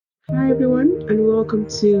Hi everyone, and welcome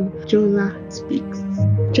to Jola Speaks.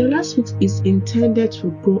 Jola Speaks is intended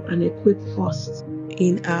to grow and equip us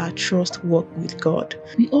in our trust walk with God.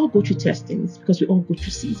 We all go through testings because we all go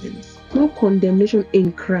through seasons. No condemnation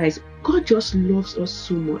in Christ. God just loves us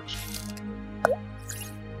so much.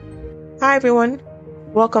 Hi everyone,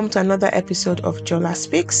 welcome to another episode of Jola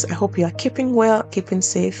Speaks. I hope you are keeping well, keeping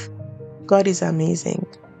safe. God is amazing.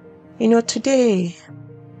 Today,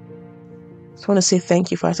 I just want to say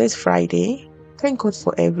thank you for it. It's Friday. Thank God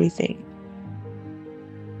for everything.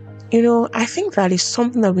 I think that is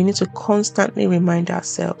something that we need to constantly remind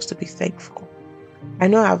ourselves to be thankful. I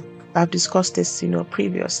know I've discussed this,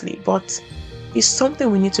 previously, but it's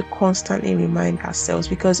something we need to constantly remind ourselves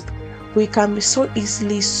because we can be so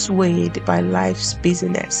easily swayed by life's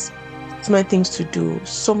busyness. So many things to do,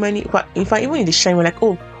 so many, but in fact, even in the shine, we're like,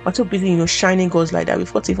 oh, we're too busy, shining goes like that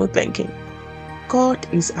without even thinking. God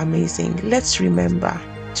is amazing. Let's remember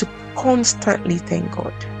to constantly thank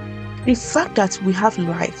God. The fact that we have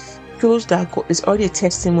life shows that God is already a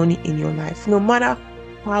testimony in your life, no matter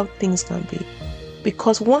how things can be.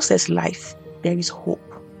 Because once there's life, there is hope.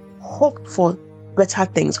 Hope for better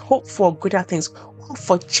things, hope for greater things, hope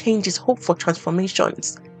for changes, hope for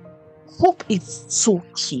transformations. Hope is so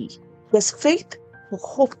key. There's faith, but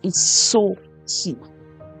hope is so key.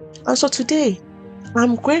 And so today,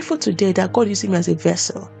 I'm grateful today that God used me as a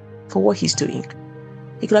vessel for what He's doing.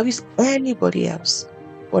 He could have used anybody else,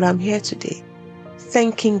 but I'm here today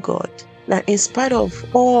thanking God that in spite of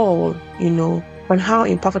all, and how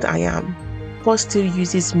imperfect I am, God still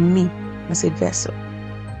uses me as a vessel.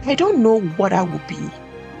 I don't know what I will be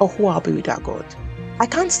or who I'll be without God. I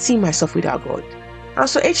can't see myself without God. And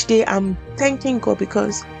so each day I'm thanking God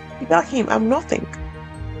because without Him, I'm nothing.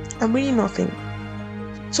 I'm really nothing.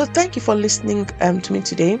 So thank you for listening to me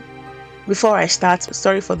today. Before I start,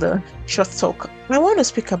 sorry for the short talk. I want to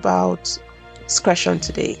speak about discretion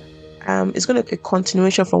today. It's going to be a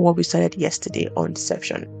continuation from what we started yesterday on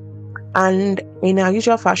deception. And in our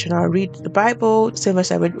usual fashion, I'll read the Bible, the same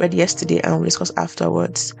verse I read yesterday, and we'll discuss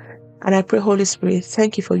afterwards. And I pray, Holy Spirit,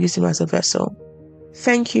 thank you for using me as a vessel.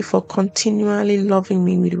 Thank you for continually loving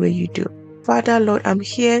me with the way you do. Father, Lord, I'm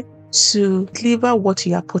here to deliver what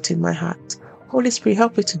you have put in my heart. Holy Spirit,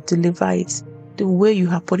 help me to deliver it the way you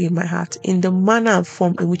have put it in my heart, in the manner and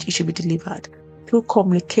form in which it should be delivered, through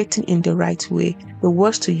communicating in the right way, the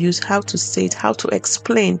words to use, how to say it, how to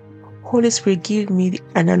explain. Holy Spirit, give me the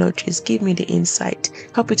analogies, give me the insight.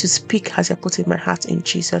 Help me to speak as you put in my heart in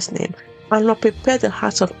Jesus' name. And Lord, prepare the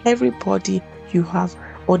hearts of everybody you have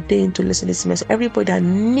ordained to listen to this message, everybody that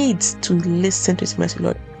needs to listen to this message,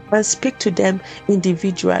 Lord, and speak to them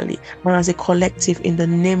individually and as a collective. In the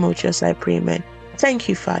name of Jesus, I pray, amen. Thank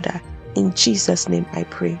you, Father. In Jesus' name I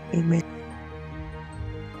pray, amen.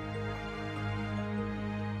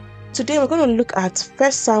 Today we're going to look at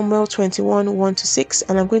 1 Samuel 21, 1-6,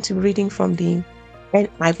 and I'm going to be reading from the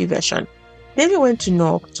NIV version. David went to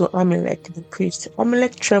Nob to Amalek the priest.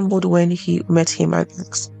 Amalek trembled when he met him and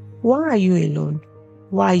asked, "Why are you alone?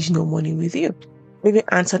 Why is no money with you?" David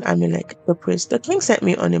answered Amalek the priest, "The king sent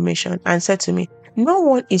me on a mission and said to me, 'No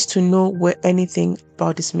one is to know anything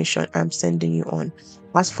about this mission I'm sending you on.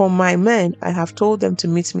 As for my men, I have told them to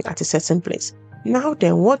meet me at a certain place. Now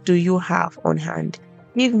then, what do you have on hand?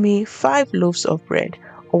 Give me 5 loaves of bread,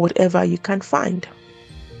 or whatever you can find.'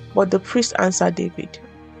 But the priest answered David,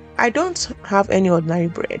 'I don't have any ordinary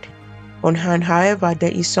bread on hand. However,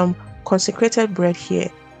 there is some consecrated bread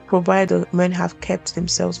here, provided the men have kept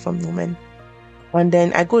themselves from women.'" And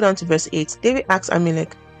then I go down to verse 8. David asks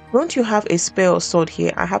Amalek, "Don't you have a spear or sword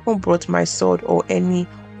here? I haven't brought my sword or any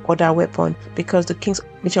other weapon," because the king's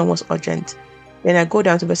mission was urgent. Then I go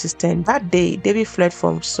down to verses 10. That day, David fled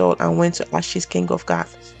from Saul and went to Achish, king of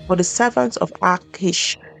Gath. But the servants of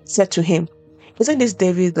Achish said to him, "Isn't this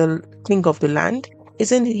David the king of the land?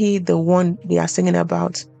 Isn't he the one they are singing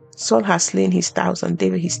about? Saul has slain his 1,000,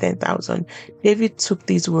 David his 10,000. David took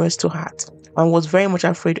these words to heart and was very much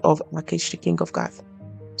afraid of Achish, the king of Gath.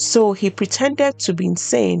 So he pretended to be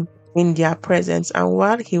insane in their presence, and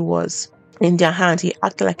while he was in their hand, he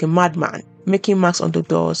acted like a madman, making marks on the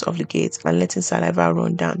doors of the gates and letting saliva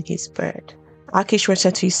run down his beard. Achish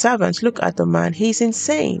said to his servants, "Look at the man, he is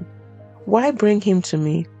insane. Why bring him to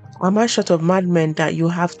me? Am I short of madmen that you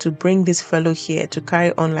have to bring this fellow here to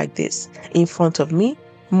carry on like this in front of me?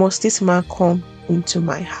 Must this man come into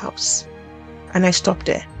my house?" And I stopped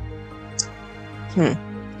there.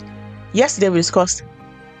 Yesterday we discussed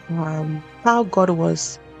how God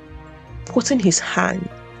was putting his hand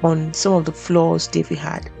on some of the flaws David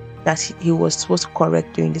had that he was supposed to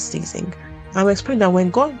correct during the season. And we explained that when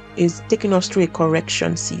God is taking us through a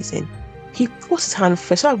correction season, He puts his hand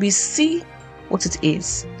first so that we see what it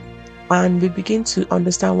is and we begin to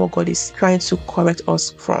understand what God is trying to correct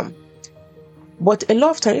us from. But a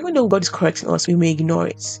lot of time, even though God is correcting us, we may ignore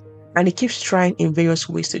it. And he keeps trying in various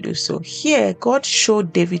ways to do so. Here, God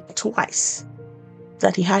showed David twice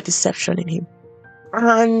that he had deception in him.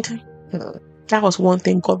 And that was one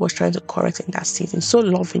thing God was trying to correct in that season, so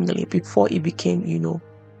lovingly, before it became,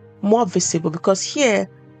 more visible. Because here,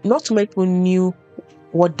 not too many people knew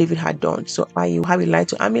what David had done. So how he lied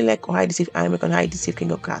to Amalek, or how he deceived Amalek, and how he deceived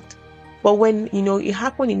King of Gath. But when, it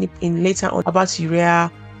happened in later on about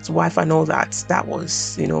Uriah's wife and all that, that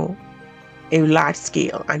was, a large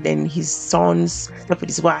scale. And then his sons slept with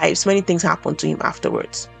his wives. Many things happened to him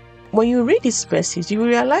afterwards. When you read these verses, you will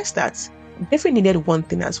realize that David needed one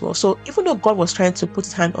thing as well. So even though God was trying to put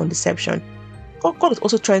his hand on deception, God was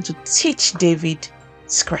also trying to teach David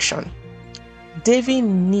discretion. David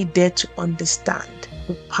needed to understand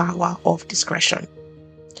the power of discretion.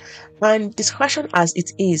 And discretion as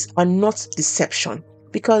it is, and not deception.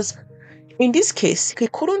 Because in this case, he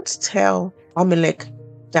couldn't tell Amalek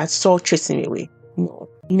that Saul chased him away. No,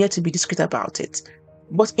 he needed to be discreet about it.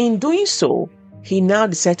 But in doing so, he now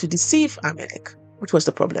decided to deceive Amalek, which was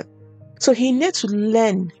the problem. So he needed to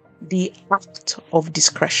learn the act of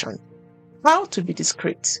discretion, how to be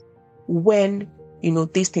discreet when,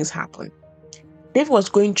 these things happen. David was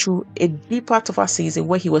going through a deeper, tougher season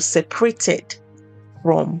where he was separated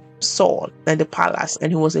from Saul and the palace,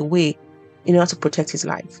 and he was away in order to protect his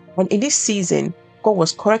life. And in this season, God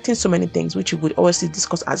was correcting so many things, which we would always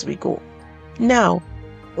discuss as we go. Now,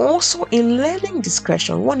 also in learning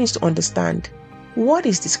discretion, one needs to understand, what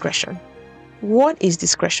is discretion? What is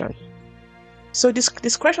discretion? So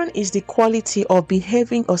discretion is the quality of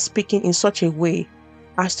behaving or speaking in such a way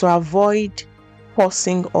as to avoid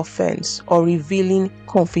causing offense or revealing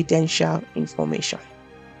confidential information.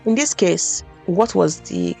 In this case, what was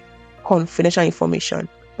the confidential information?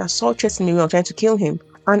 That Saul chased him around trying to kill him.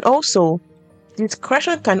 And also,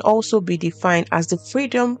 discretion can also be defined as the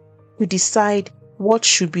freedom to decide what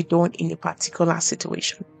should be done in a particular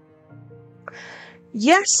situation.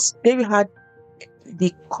 Yes, David had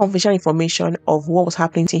the confidential information of what was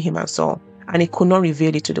happening to him and Saul, and he could not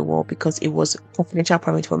reveal it to the world because it was confidential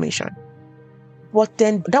private information. But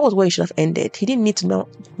then that was where it should have ended. He didn't need to now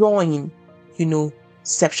join,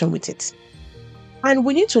 deception with it. And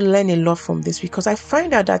we need to learn a lot from this, because I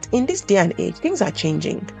find out that in this day and age, things are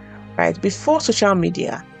changing, right? Before social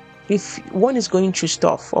media, if one is going through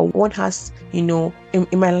stuff, or one has, in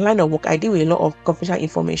my line of work, I deal with a lot of confidential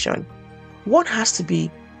information. One has to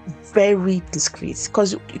be very discreet,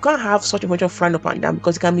 because you can't have such information frowned upon them,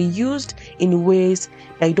 because it can be used in ways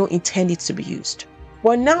that you don't intend it to be used.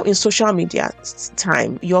 But now in social media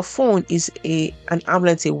time, your phone is an arm's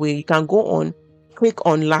length away. You can go on, click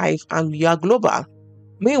on live, and you are global.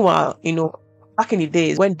 Meanwhile, back in the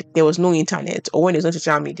days when there was no internet or when there's no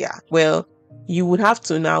social media, well, you would have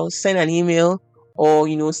to now send an email or,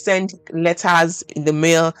 send letters in the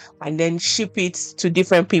mail and then ship it to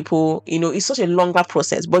different people. It's such a longer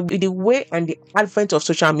process. But with the way and the advent of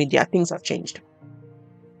social media, things have changed.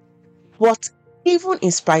 But even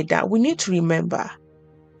in spite of that, we need to remember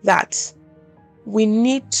that we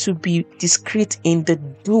need to be discreet in the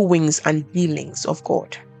doings and dealings of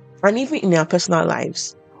God. And even in our personal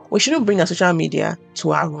lives, we shouldn't bring our social media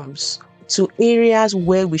to our rooms, to areas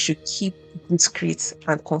where we should keep discreet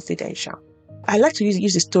and confidential. I like to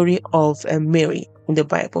use the story of Mary in the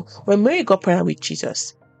Bible. When Mary got pregnant with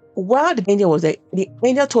Jesus, while the angel was there, the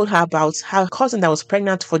angel told her about her cousin that was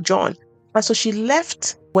pregnant for John. And so she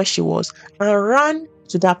left where she was and ran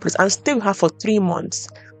to that place and stayed with her for 3 months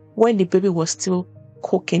when the baby was still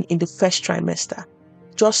cooking in the first trimester,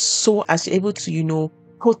 just so as to be able to,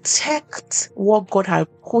 protect what God had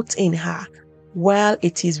put in her while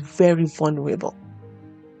it is very vulnerable.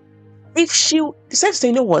 If she decides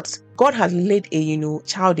to say, what, God has laid a,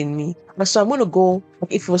 child in me, and so I'm going to go,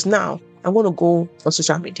 if it was now, I'm going to go on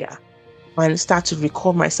social media and start to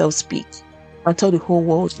record myself speak and tell the whole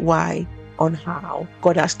world why, on how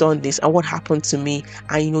God has done this and what happened to me,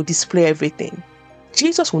 and, display everything.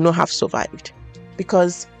 Jesus will not have survived,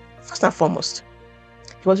 because first and foremost,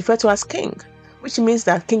 he was referred to as king, which means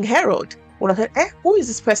that King Herod would have said, who is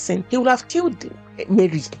this person? He would have killed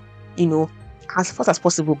Mary, as fast as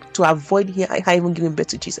possible to avoid her even giving birth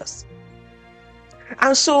to Jesus.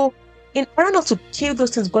 And so, in order not to kill those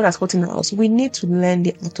things God has put in us, we need to learn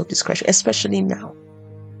the art of discretion, especially now.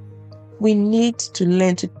 We need to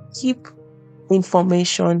learn to keep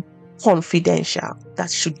information confidential. That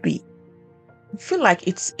should be. I feel like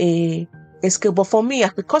it's a skill, but for me,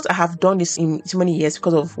 because I have done this in so many years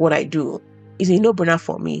because of what I do, is a no-brainer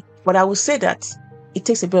for me. But I would say that it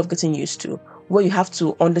takes a bit of getting used to, where you have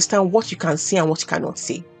to understand what you can see and what you cannot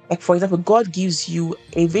see. Like, for example, God gives you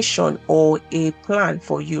a vision or a plan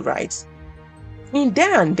for you, right? In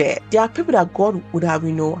there and there are people that God would have,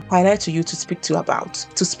 highlighted to you to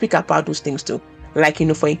speak about those things too. Like,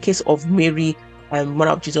 for in case of Mary,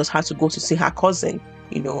 mother of Jesus, had to go to see her cousin,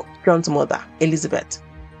 John's mother, Elizabeth.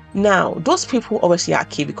 Now, those people obviously are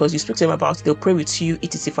key because you speak to them about it, they'll pray with you,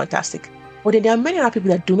 it is fantastic. But then there are many other people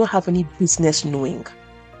that do not have any business knowing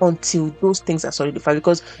until those things are solidified,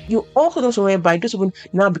 because you also don't remember by those people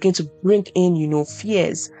now begin to bring in,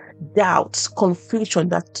 fears, doubts, confusion,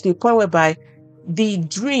 that to the point whereby the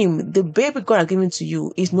dream, the baby God has given to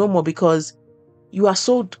you is no more, because you are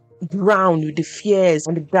so drowned with the fears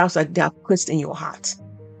and the doubts that they have placed in your heart.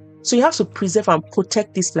 So you have to preserve and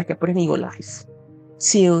protect this like a protecting your life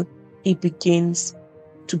till it begins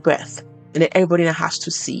to birth, and then everybody now has to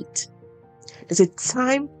see it. There's a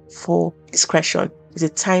time for discretion. There's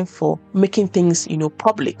a time for making things,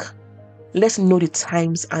 public. Let's know the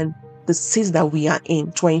times and the seasons that we are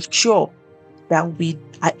in to ensure that we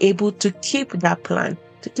are able to keep that plan,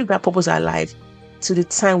 to keep that purpose alive to the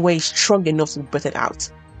time where it's strong enough to be birthed out.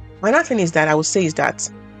 Another thing is that I would say is that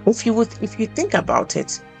if you think about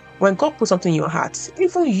it, when God puts something in your heart,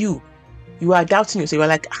 even you are doubting yourself. You're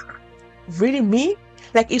like, really me?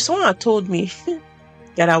 Like, if someone had told me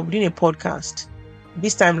that I would be doing a podcast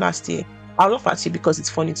this time last year, I'll laugh at you because it's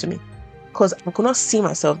funny to me, because I could not see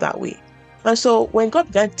myself that way. And so when God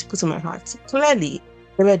began to put in my heart, clearly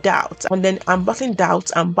there were doubts, and then I'm battling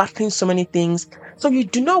doubts, I'm battling so many things. So you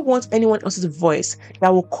do not want anyone else's voice that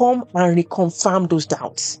will come and reconfirm those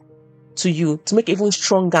doubts to you, to make it even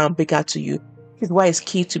stronger and bigger to you. This is why it's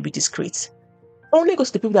key to be discreet. Only go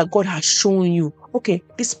to the people that God has shown you. Okay,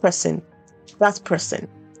 this person, that person,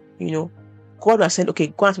 God has said, okay,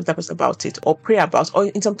 go and speak to that person about it, or pray about it. Or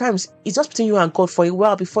in sometimes it's just between you and God for a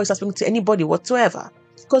while before you start speaking to anybody whatsoever.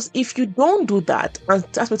 Because if you don't do that and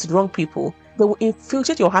start speaking to the wrong people, they will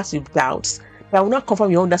infiltrate your heart with doubts that will not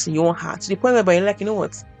confirm your own doubts in your own heart, to the point where you're like, you know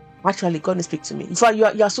what? Actually, God will speak to me. In fact, you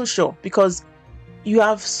are so sure, because you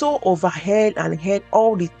have so overheard and heard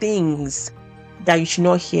all the things that you should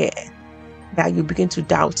not hear, that you begin to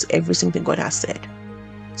doubt every single thing God has said.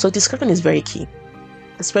 So discretion is very key,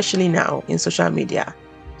 especially now in social media.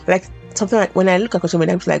 Like, something like when I look at social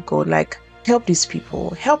media, I'm like, God, like, help these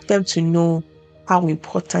people, help them to know how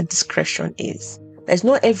important discretion is. There's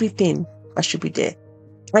not everything that should be there.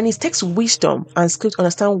 And it takes wisdom and skill to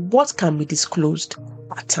understand what can be disclosed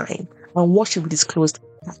at time and what should be disclosed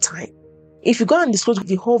at time. If you go and disclose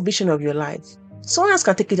the whole vision of your life, someone else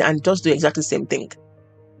can take it and just do exactly the same thing.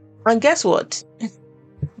 And guess what?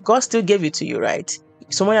 God still gave it to you, right?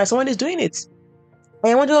 Someone is doing it.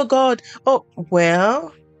 And I wonder, God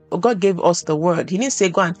God gave us the word. He didn't say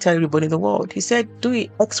go and tell everybody in the world. He said do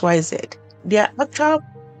it X, Y, Z. There are actual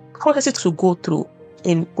processes to go through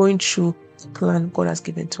in going through the plan God has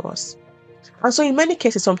given to us. And so in many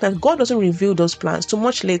cases, sometimes God doesn't reveal those plans too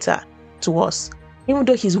much later to us, even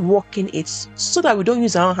though He's working it so that we don't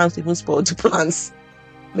use our own hands to even spoil the plans.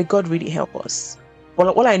 May God really help us. Well,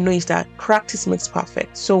 all I know is that practice makes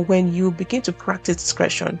perfect. So when you begin to practice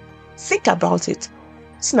discretion, think about it.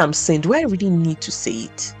 Listen, I'm saying, do I really need to say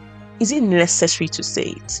it? Is it necessary to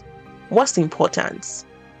say it? What's the importance?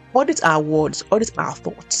 Audit our words, audit our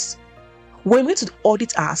thoughts. When we need to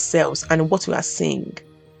audit ourselves and what we are saying,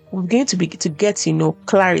 we're going to get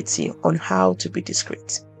clarity on how to be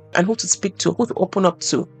discreet and who to speak to, who to open up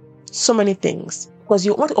to. So many things. Because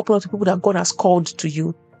you want to open up to people that God has called to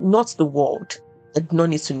you, not the world. They do not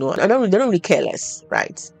need to know. They don't really care less,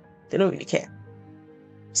 right? They don't really care.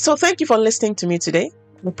 So thank you for listening to me today.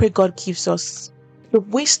 I pray God gives us the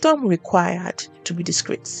wisdom required to be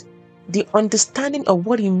discreet, the understanding of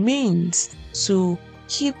what it means to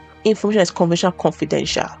keep information as conventional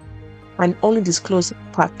confidential, and only disclose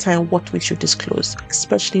part-time what we should disclose,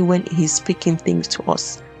 especially when He's speaking things to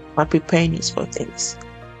us and preparing us for things.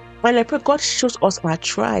 And I pray God shows us our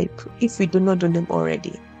tribe, if we do not do them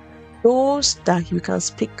already. Those that we can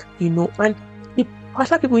speak, and the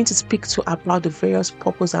particular people we need to speak to about the various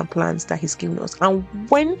purposes and plans that He's given us, and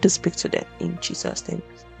when to speak to them in Jesus' name.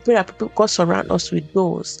 I pray that God surround us with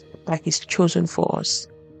those that He's chosen for us.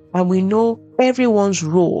 And we know everyone's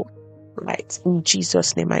role, right? In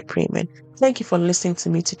Jesus' name I pray, amen. Thank you for listening to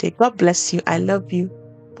me today. God bless you. I love you.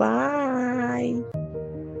 Bye.